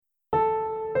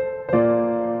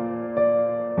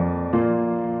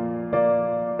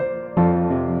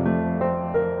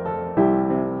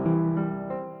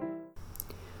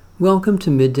Welcome to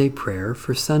Midday Prayer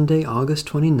for Sunday, August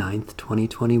 29th,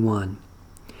 2021.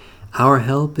 Our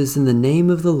help is in the name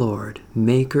of the Lord,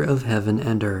 Maker of heaven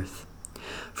and earth.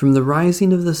 From the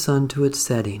rising of the sun to its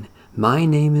setting, my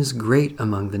name is great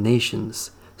among the nations,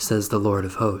 says the Lord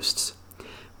of hosts.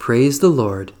 Praise the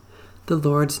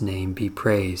Lord's name be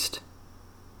praised.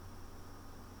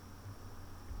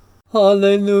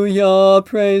 Hallelujah,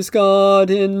 praise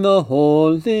God in the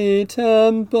holy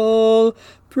temple.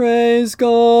 Praise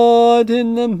God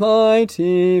in the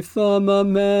mighty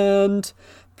firmament.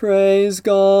 Praise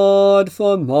God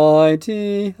for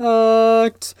mighty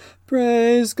acts.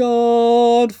 Praise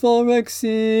God for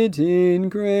exceeding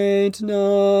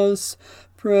greatness.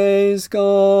 Praise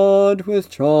God with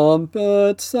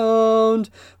trumpet sound.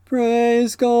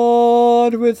 Praise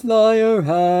God with lyre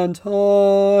and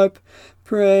harp.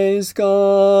 Praise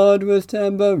God with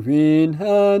tambourine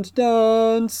and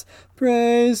dance.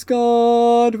 Praise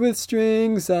God with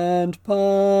strings and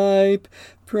pipe.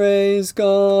 Praise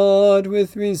God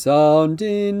with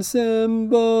resounding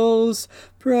cymbals.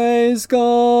 Praise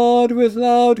God with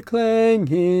loud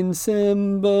clanging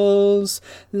cymbals.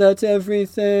 Let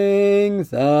everything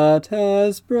that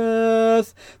has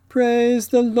breath praise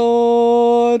the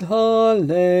Lord.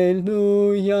 Hallelujah.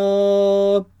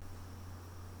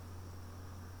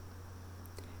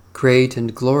 Great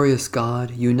and glorious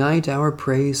God, unite our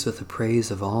praise with the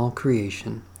praise of all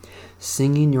creation,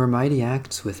 singing your mighty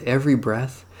acts with every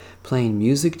breath, playing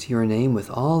music to your name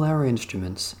with all our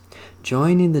instruments,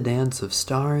 joining the dance of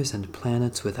stars and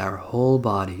planets with our whole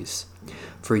bodies.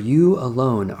 For you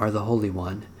alone are the Holy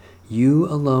One, you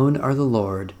alone are the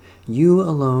Lord, you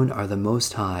alone are the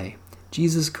Most High,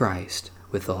 Jesus Christ,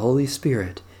 with the Holy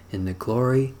Spirit, in the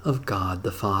glory of God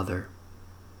the Father.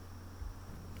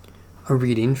 A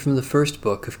reading from the first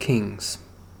book of Kings.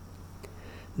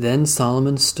 Then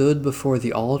Solomon stood before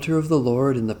the altar of the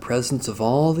Lord in the presence of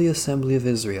all the assembly of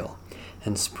Israel,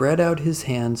 and spread out his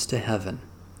hands to heaven.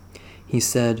 He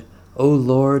said, O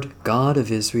Lord, God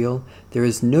of Israel, there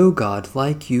is no God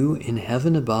like you in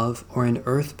heaven above or in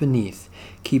earth beneath,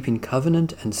 keeping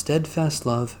covenant and steadfast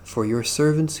love for your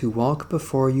servants who walk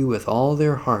before you with all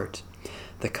their heart,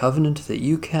 the covenant that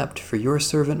you kept for your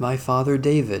servant my father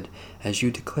David, as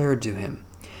you declared to him.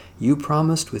 You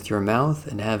promised with your mouth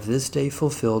and have this day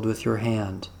fulfilled with your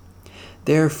hand.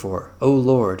 Therefore, O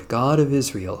Lord, God of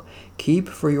Israel, keep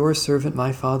for your servant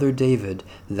my father David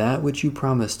that which you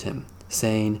promised him,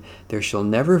 saying, There shall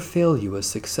never fail you a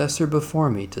successor before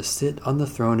me to sit on the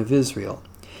throne of Israel,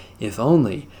 if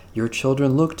only your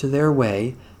children look to their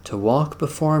way, to walk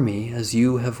before me as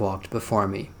you have walked before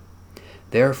me.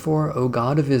 Therefore, O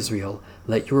God of Israel,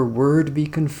 let your word be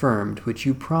confirmed which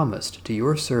you promised to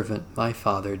your servant my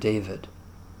father David.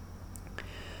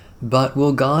 But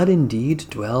will God indeed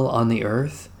dwell on the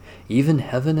earth? Even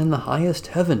heaven and the highest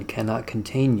heaven cannot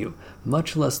contain you,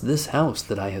 much less this house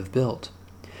that I have built.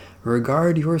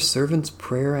 Regard your servant's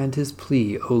prayer and his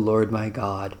plea, O Lord my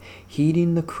God,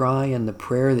 heeding the cry and the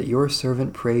prayer that your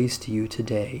servant prays to you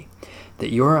today, that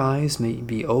your eyes may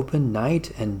be open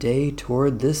night and day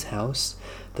toward this house,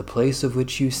 the place of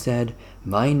which you said,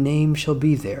 My name shall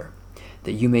be there,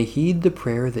 that you may heed the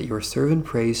prayer that your servant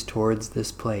prays towards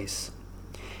this place.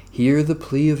 Hear the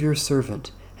plea of your servant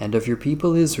and of your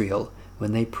people Israel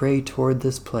when they pray toward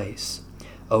this place.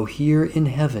 O hear in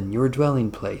heaven your dwelling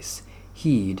place,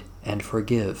 heed and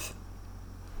forgive.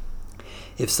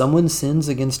 If someone sins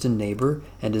against a neighbor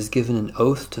and is given an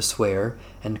oath to swear,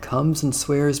 and comes and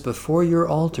swears before your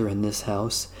altar in this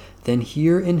house, then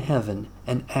hear in heaven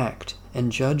and act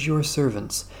and judge your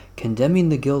servants, condemning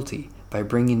the guilty by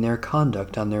bringing their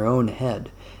conduct on their own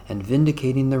head, and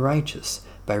vindicating the righteous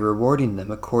by rewarding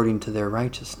them according to their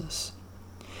righteousness.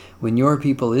 When your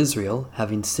people Israel,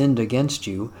 having sinned against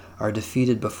you, are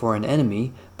defeated before an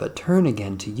enemy, but turn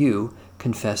again to you,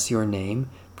 confess your name,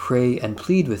 pray and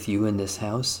plead with you in this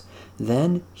house,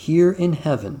 then hear in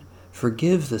heaven,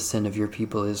 forgive the sin of your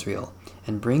people Israel,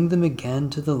 and bring them again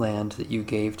to the land that you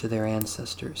gave to their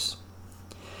ancestors.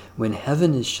 When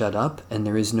heaven is shut up and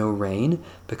there is no rain,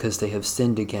 because they have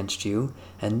sinned against you,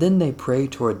 and then they pray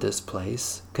toward this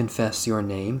place, confess your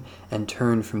name, and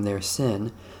turn from their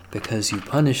sin, because you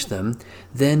punish them,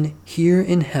 then hear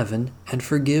in heaven and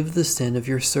forgive the sin of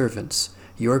your servants,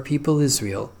 your people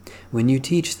Israel, when you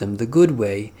teach them the good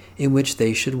way in which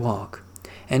they should walk,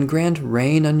 and grant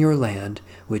rain on your land,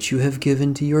 which you have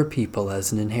given to your people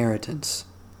as an inheritance.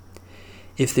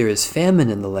 If there is famine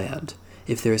in the land,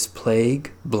 if there is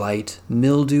plague, blight,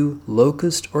 mildew,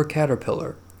 locust, or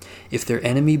caterpillar, if their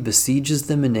enemy besieges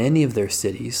them in any of their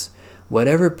cities,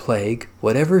 whatever plague,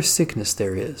 whatever sickness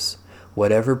there is,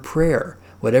 whatever prayer,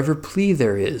 whatever plea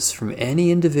there is from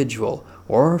any individual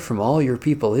or from all your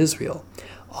people Israel,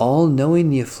 all knowing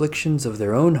the afflictions of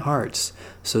their own hearts,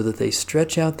 so that they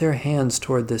stretch out their hands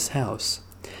toward this house,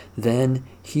 then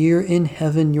here in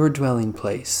heaven your dwelling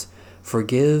place,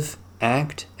 forgive,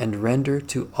 act, and render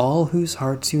to all whose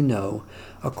hearts you know,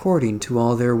 according to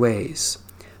all their ways.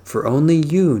 For only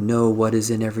you know what is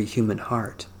in every human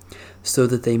heart, so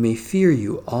that they may fear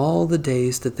you all the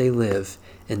days that they live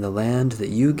in the land that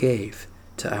you gave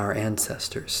to our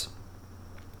ancestors.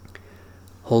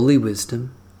 Holy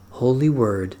wisdom, holy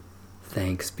word,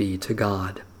 thanks be to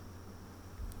God.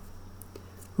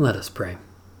 Let us pray.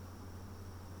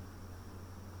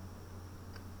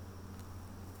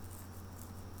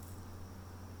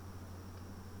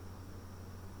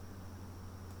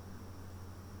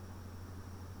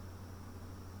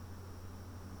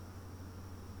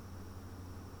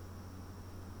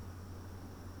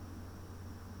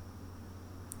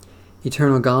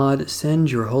 Eternal God, send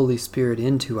your Holy Spirit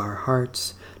into our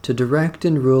hearts to direct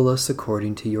and rule us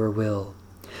according to your will,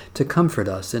 to comfort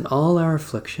us in all our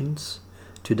afflictions,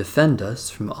 to defend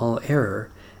us from all error,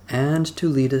 and to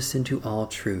lead us into all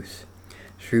truth.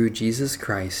 Through Jesus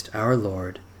Christ our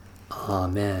Lord.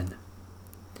 Amen.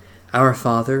 Our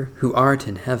Father, who art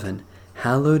in heaven,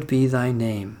 hallowed be thy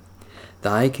name.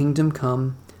 Thy kingdom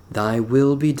come, thy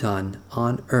will be done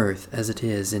on earth as it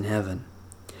is in heaven.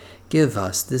 Give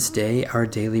us this day our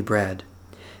daily bread,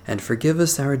 and forgive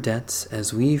us our debts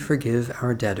as we forgive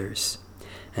our debtors.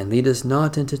 And lead us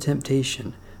not into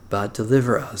temptation, but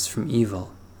deliver us from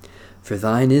evil. For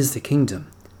thine is the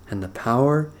kingdom, and the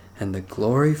power, and the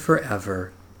glory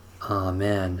forever.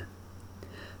 Amen.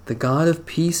 The God of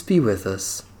peace be with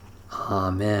us.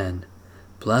 Amen.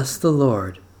 Bless the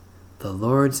Lord. The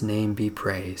Lord's name be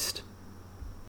praised.